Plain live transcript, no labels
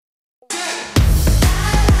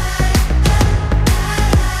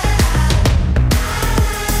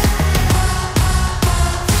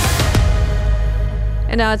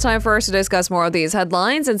And now it's time for us to discuss more of these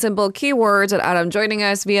headlines and simple keywords with Adam joining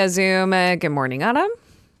us via Zoom. Good morning, Adam.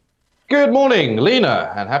 Good morning,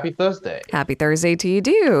 Lena, and happy Thursday. Happy Thursday to you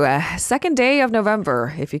too. Second day of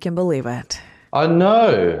November, if you can believe it. I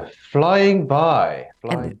know, flying by.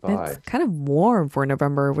 It's kind of warm for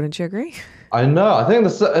November, wouldn't you agree? I know. I think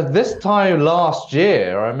this time last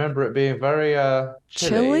year, I remember it being very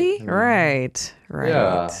chilly. Right.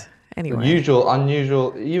 Yeah. Anyway.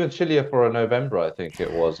 Unusual, even chillier for a November, I think it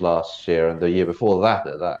was last year and the year before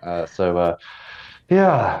that.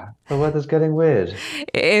 Yeah, the weather's getting weird.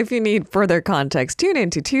 If you need further context, tune in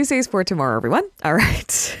to Tuesdays for Tomorrow, everyone. All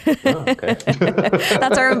right. Oh, okay.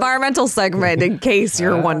 That's our environmental segment, in case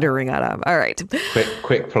you're wondering, Adam. All right.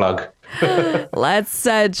 Quick plug. Let's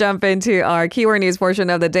jump into our keyword news portion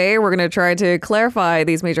of the day. We're going to try to clarify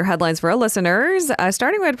these major headlines for our listeners,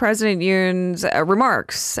 starting with President Yoon's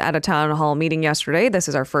remarks at a town hall meeting yesterday. This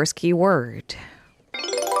is our first keyword.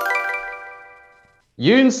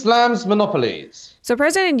 Yoon slams monopolies. So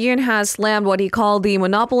President Yoon has slammed what he called the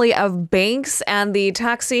monopoly of banks and the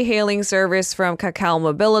taxi hailing service from Kakao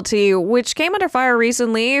Mobility, which came under fire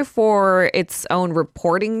recently for its own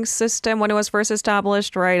reporting system when it was first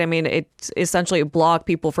established, right? I mean, it essentially blocked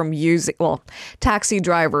people from taxi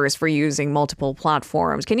drivers for using multiple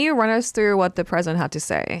platforms. Can you run us through what the president had to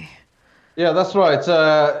say? Yeah, that's right.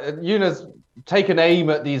 Yoon has taken aim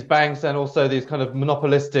at these banks and also these kind of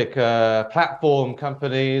monopolistic platform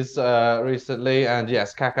companies recently. And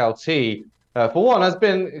yes, Kakao T, for one, has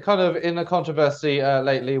been kind of in a controversy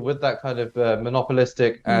lately with that kind of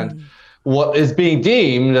monopolistic and what is being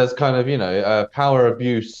deemed as kind of, power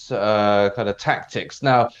abuse kind of tactics.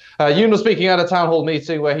 Now, Yoon was speaking at a town hall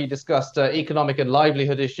meeting where he discussed economic and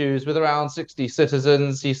livelihood issues with around 60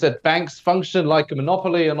 citizens. He said banks function like a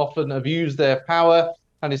monopoly and often abuse their power.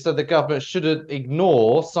 And he said the government shouldn't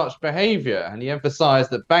ignore such behavior. And he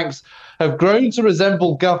emphasized that banks have grown to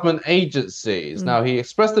resemble government agencies. Now, he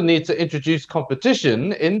expressed the need to introduce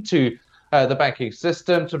competition into the banking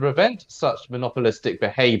system to prevent such monopolistic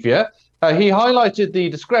behavior. He highlighted the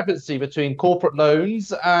discrepancy between corporate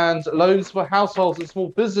loans and loans for households and small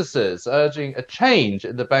businesses, urging a change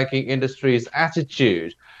in the banking industry's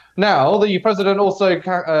attitude. Now, the president also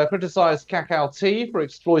criticized Kakao T for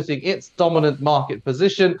exploiting its dominant market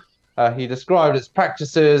position. He described its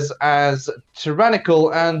practices as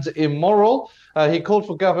tyrannical and immoral. He called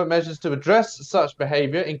for government measures to address such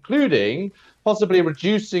behavior, including possibly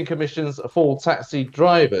reducing commissions for taxi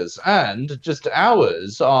drivers. And just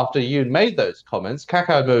hours after Yoon made those comments,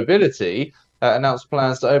 Kakao Mobility announced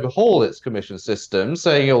plans to overhaul its commission system,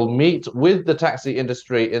 saying it will meet with the taxi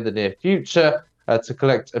industry in the near future to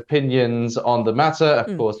collect opinions on the matter.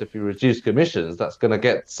 Of course, if you reduce commissions, that's going to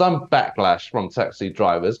get some backlash from taxi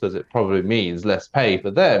drivers because it probably means less pay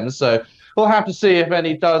for them. So we'll have to see if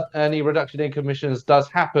any reduction in commissions does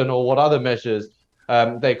happen or what other measures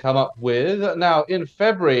they come up with. Now, in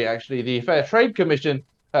February, actually, the Fair Trade Commission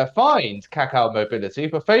fined Kakao Mobility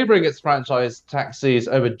for favoring its franchise taxis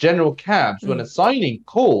over general cabs when assigning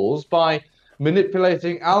calls by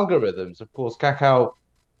manipulating algorithms. Of course, Kakao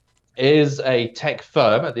is a tech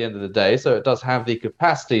firm at the end of the day, so it does have the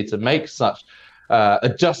capacity to make such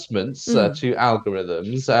adjustments to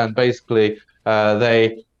algorithms. And basically,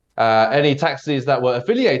 any taxis that were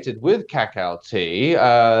affiliated with Kakao T,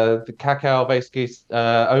 the Kakao basically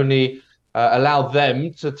only allowed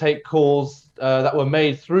them to take calls that were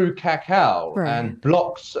made through Kakao and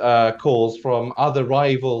blocked calls from other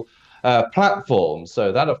rival platforms.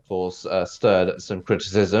 So that, of course, stirred some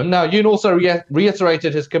criticism. Now, Yoon also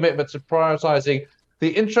reiterated his commitment to prioritizing the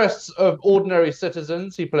interests of ordinary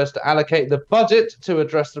citizens. He pledged to allocate the budget to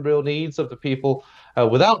address the real needs of the people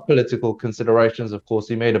without political considerations. Of course,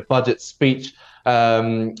 he made a budget speech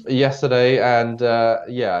yesterday and,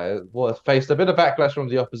 faced a bit of backlash from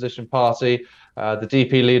the opposition party. The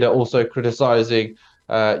DP leader also criticizing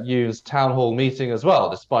Yoon's town hall meeting as well,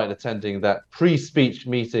 despite attending that pre-speech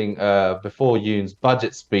meeting before Yoon's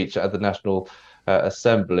budget speech at the National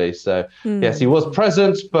Assembly. So, yes, he was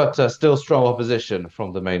present, but still strong opposition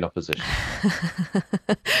from the main opposition.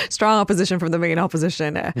 Strong opposition from the main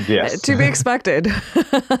opposition. Yes. To be expected.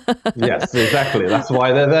 Yes, exactly. That's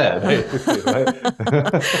why they're there, basically,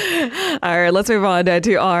 right? All right, let's move on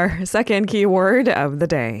to our second keyword of the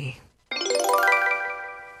day.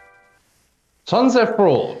 Jeonse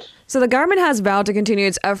fraud. So the government has vowed to continue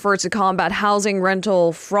its efforts to combat housing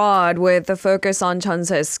rental fraud with a focus on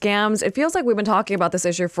Jeonse scams. It feels like we've been talking about this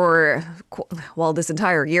issue for, this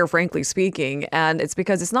entire year, frankly speaking. And it's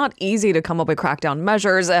because it's not easy to come up with crackdown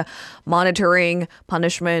measures, monitoring,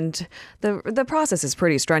 punishment. The process is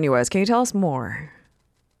pretty strenuous. Can you tell us more?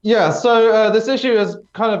 Yeah, so this issue has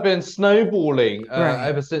kind of been snowballing Right.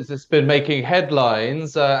 ever since it's been making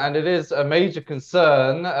headlines, and it is a major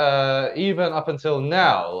concern even up until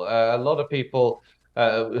now. A lot of people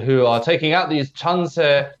who are taking out these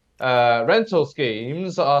Jeonse rental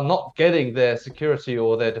schemes are not getting their security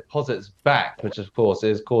or their deposits back, which of course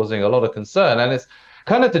is causing a lot of concern, and it's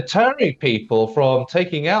kind of deterring people from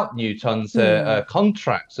taking out new Jeonse Hmm.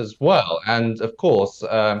 contracts as well. And of course,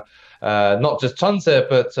 not just Jeonse,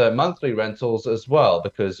 but monthly rentals as well,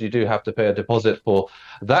 because you do have to pay a deposit for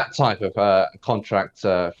that type of contract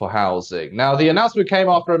for housing. Now, the announcement came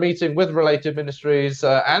after a meeting with related ministries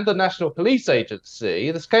and the National Police Agency.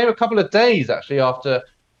 This came a couple of days actually after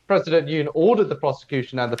President Yoon ordered the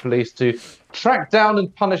prosecution and the police to track down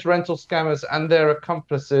and punish rental scammers and their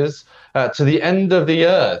accomplices to the end of the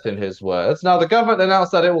earth, in his words. Now, the government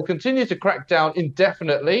announced that it will continue to crack down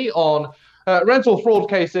indefinitely on rental fraud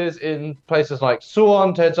cases in places like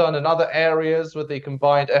Suwon, Daejeon, and other areas with the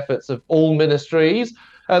combined efforts of all ministries.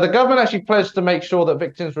 The government actually pledged to make sure that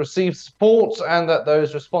victims receive support and that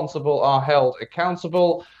those responsible are held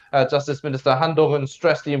accountable. Justice Minister Han Dong-un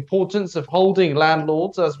stressed the importance of holding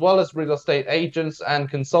landlords as well as real estate agents and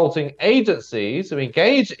consulting agencies who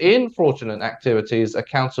engage in fraudulent activities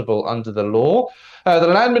accountable under the law. The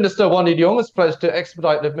Land Minister Won Il-yong has pledged to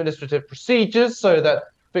expedite administrative procedures so that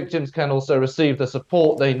victims can also receive the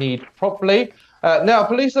support they need properly. Now,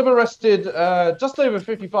 police have arrested just over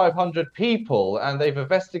 5,500 people and they've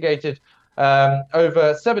investigated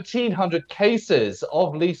over 1,700 cases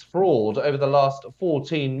of lease fraud over the last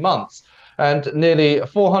 14 months. And nearly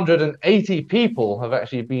 480 people have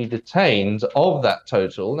actually been detained of that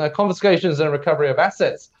total. Now, confiscations and recovery of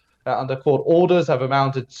assets under court orders have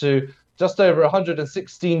amounted to just over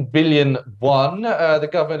 116 billion won. The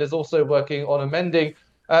government is also working on amending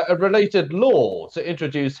a related law to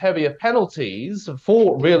introduce heavier penalties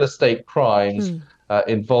for real estate crimes Hmm.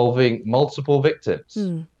 involving multiple victims.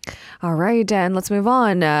 Hmm. All right, and let's move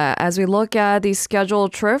on. As we look at the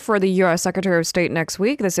scheduled trip for the U.S. Secretary of State next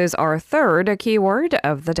week, this is our third keyword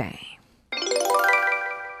of the day.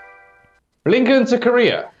 Blinken to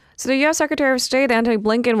Korea. So, the U.S. Secretary of State Antony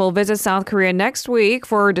Blinken will visit South Korea next week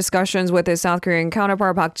for discussions with his South Korean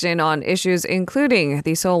counterpart Park Jin on issues including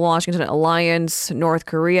the Seoul-Washington alliance, North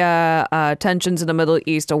Korea, tensions in the Middle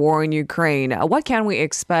East, a war in Ukraine. What can we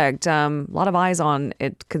expect? A lot of eyes on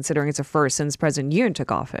it, considering it's a first since President Yoon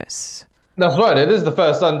took office. That's right. It is the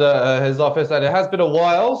first under his office, and it has been a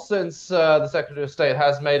while since the Secretary of State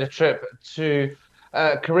has made a trip to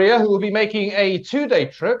Korea, who will be making a 2-day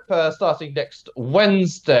trip starting next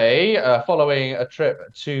Wednesday, following a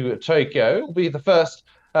trip to Tokyo. It will be the first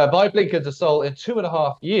by Blinken to Seoul in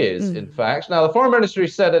 2.5 years, in Mm. fact. Now, the Foreign Ministry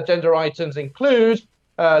said agenda items include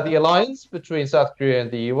the alliance between South Korea and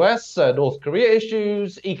the US, North Korea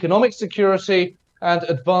issues, economic security, and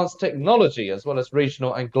advanced technology, as well as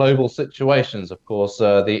regional and global situations. Of course,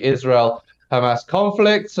 the Israel Hamas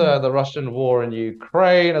conflict, Mm. the Russian war in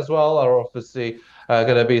Ukraine as well, are obviously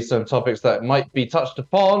going to be some topics that might be touched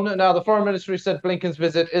upon. Now, the Foreign Ministry said Blinken's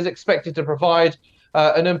visit is expected to provide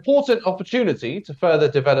an important opportunity to further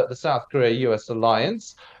develop the South Korea-US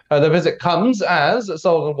alliance. The visit comes as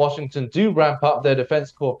Seoul and Washington do ramp up their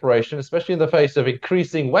defense cooperation, especially in the face of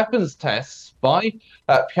increasing weapons tests by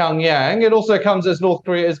Pyongyang. It also comes as North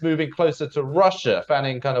Korea is moving closer to Russia,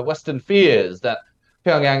 fanning kind of Western fears that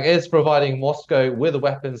Pyongyang is providing Moscow with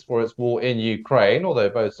weapons for its war in Ukraine, although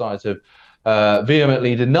both sides have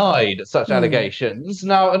vehemently denied such Mm. allegations.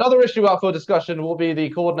 Now, another issue up for discussion will be the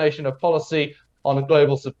coordination of policy on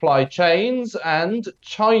global supply chains and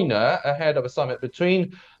China ahead of a summit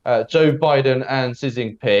between Joe Biden and Xi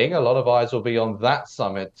Jinping. A lot of eyes will be on that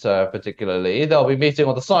summit, particularly. They'll be meeting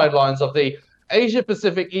on the sidelines of the Asia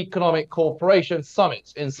Pacific Economic Cooperation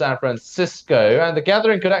Summit in San Francisco. And the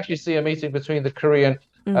gathering could actually see a meeting between the Korean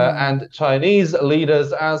Mm. and Chinese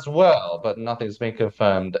leaders as well, but nothing's been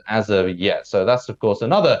confirmed as of yet. So that's, of course,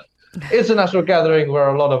 another international gathering where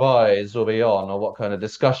a lot of eyes will be on what kind of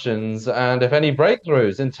discussions and if any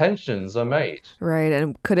breakthroughs, intentions are made. Right.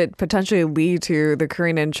 And could it potentially lead to the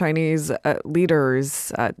Korean and Chinese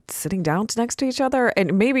leaders sitting down next to each other?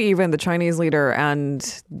 And maybe even the Chinese leader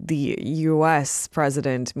and the US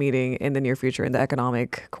president meeting in the near future in the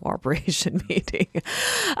economic cooperation meeting.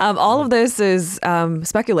 All of this is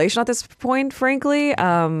speculation at this point, frankly.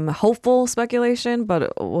 Hopeful speculation,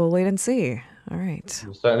 but we'll wait and see. All right.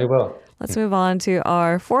 You certainly will. Let's move on to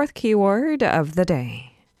our fourth keyword of the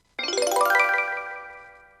day.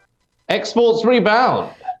 Exports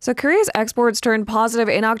rebound. So Korea's exports turned positive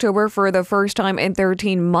in October for the first time in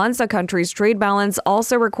 13 months. The country's trade balance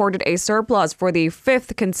also recorded a surplus for the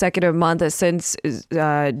fifth consecutive month since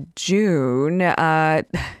June.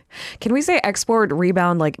 Can we say export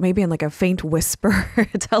rebound, like maybe in like a faint whisper?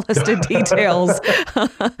 Tell us the details.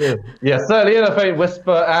 Yeah, certainly in a faint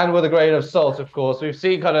whisper and with a grain of salt, of course. We've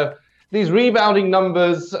seen kind of these rebounding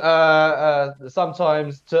numbers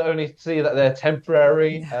sometimes to only see that they're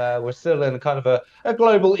temporary. We're still in kind of a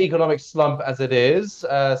global economic slump as it is.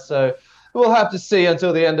 So we'll have to see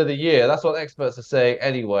until the end of the year. That's what experts are saying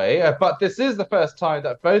anyway. But this is the first time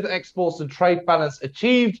that both exports and trade balance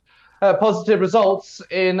achieved positive results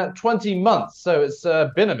in 20 months. So it's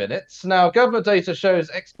been a minute. Now, government data shows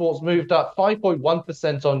exports moved up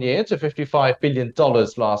 5.1% on year to $55 billion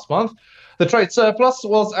last month. The trade surplus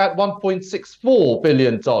was at $1.64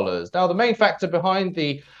 billion. Now, the main factor behind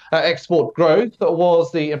the export growth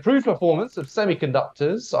was the improved performance of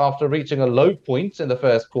semiconductors after reaching a low point in the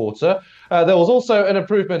first quarter. There was also an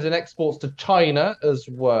improvement in exports to China as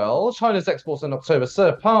well. China's exports in October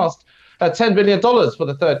surpassed $10 billion for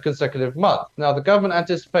the third consecutive month. Now, the government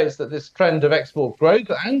anticipates that this trend of export growth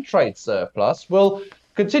and trade surplus will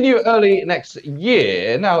continue early next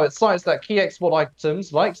year. Now, it cites that key export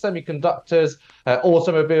items like semiconductors,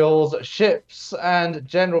 automobiles, ships, and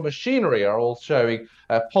general machinery are all showing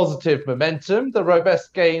positive momentum. The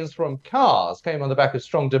robust gains from cars came on the back of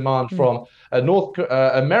strong demand from North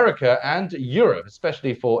America and Europe,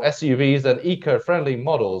 especially for SUVs and eco-friendly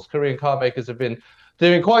models. Korean car makers have been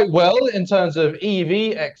doing quite well in terms of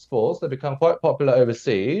EV exports. They've become quite popular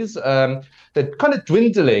overseas. They're kind of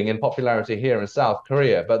dwindling in popularity here in South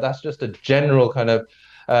Korea, but that's just a general kind of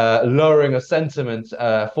lowering of sentiment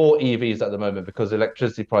for EVs at the moment because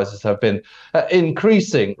electricity prices have been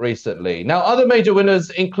increasing recently. Now, other major winners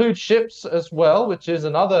include ships as well, which is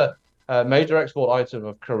another major export item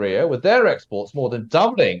of Korea, with their exports more than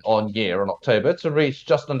doubling on year in October to reach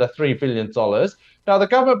just under $3 billion. Now, the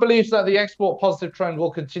government believes that the export positive trend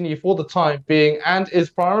will continue for the time being and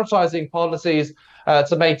is prioritizing policies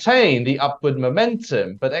to maintain the upward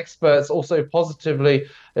momentum. But experts also positively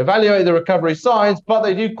evaluate the recovery signs, but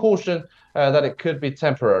they do caution that it could be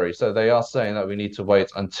temporary. So they are saying that we need to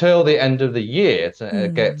wait until the end of the year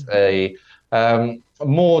to get a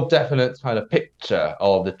more definite kind of picture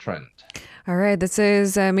of the trend. All right. This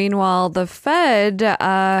is, meanwhile, the Fed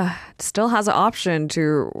still has an option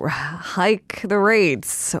to hike the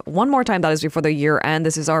rates one more time. That is before the year end.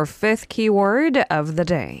 This is our fifth keyword of the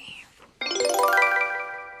day.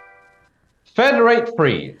 Fed rate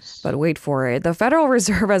freeze. But wait for it. The Federal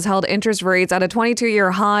Reserve has held interest rates at a 22-year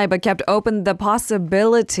high, but kept open the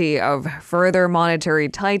possibility of further monetary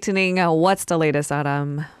tightening. What's the latest,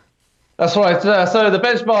 Adam? That's right. So the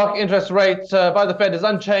benchmark interest rate by the Fed is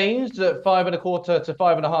unchanged at 5.25% to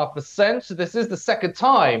 5.5%. This is the second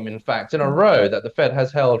time, in fact, in a row that the Fed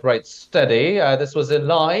has held rates steady. This was in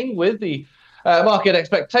line with the market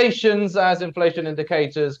expectations as inflation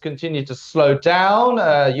indicators continue to slow down.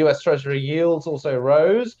 U.S. Treasury yields also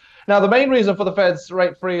rose. Now, the main reason for the Fed's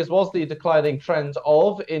rate freeze was the declining trend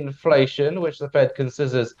of inflation, which the Fed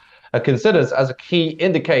considers as a key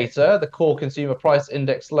indicator. The core consumer price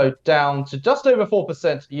index slowed down to just over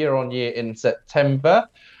 4% year on year in September.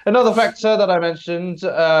 Another factor that I mentioned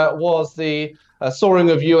was the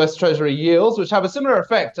soaring of U.S. Treasury yields, which have a similar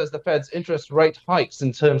effect as the Fed's interest rate hikes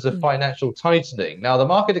in terms of financial tightening. Now, the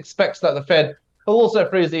market expects that the Fed will also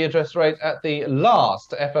freeze the interest rate at the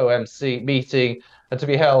last FOMC meeting to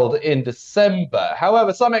be held in December.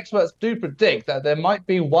 However, some experts do predict that there might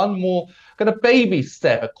be one more kind of baby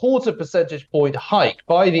step, a quarter percentage point hike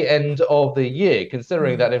by the end of the year,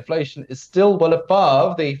 considering that inflation is still well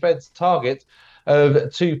above the Fed's target of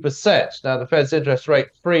 2%. Now, the Fed's interest rate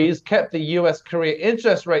freeze kept the US-Korea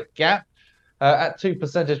interest rate gap at 2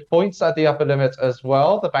 percentage points at the upper limit as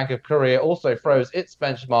well. The Bank of Korea also froze its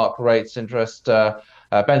benchmark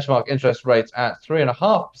interest rate at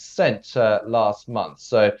 3.5% last month.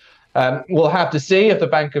 So we'll have to see if the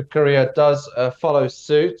Bank of Korea does follow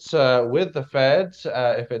suit with the Fed,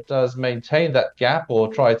 if it does maintain that gap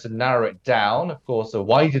or try to narrow it down. Of course, a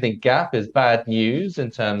widening gap is bad news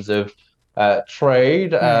in terms of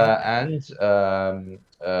trade and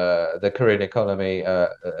the Korean economy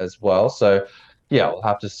as well. So, yeah, we'll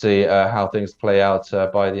have to see how things play out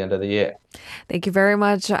by the end of the year. Thank you very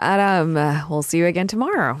much, Adam. We'll see you again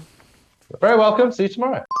tomorrow. You're very welcome. See you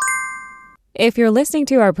tomorrow. If you're listening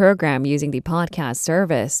to our program using the podcast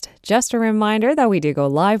service, just a reminder that we do go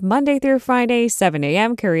live Monday through Friday, 7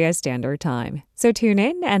 a.m. Korea Standard Time. So tune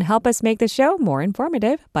in and help us make the show more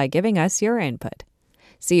informative by giving us your input.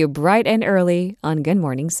 See you bright and early on Good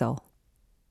Morning Seoul.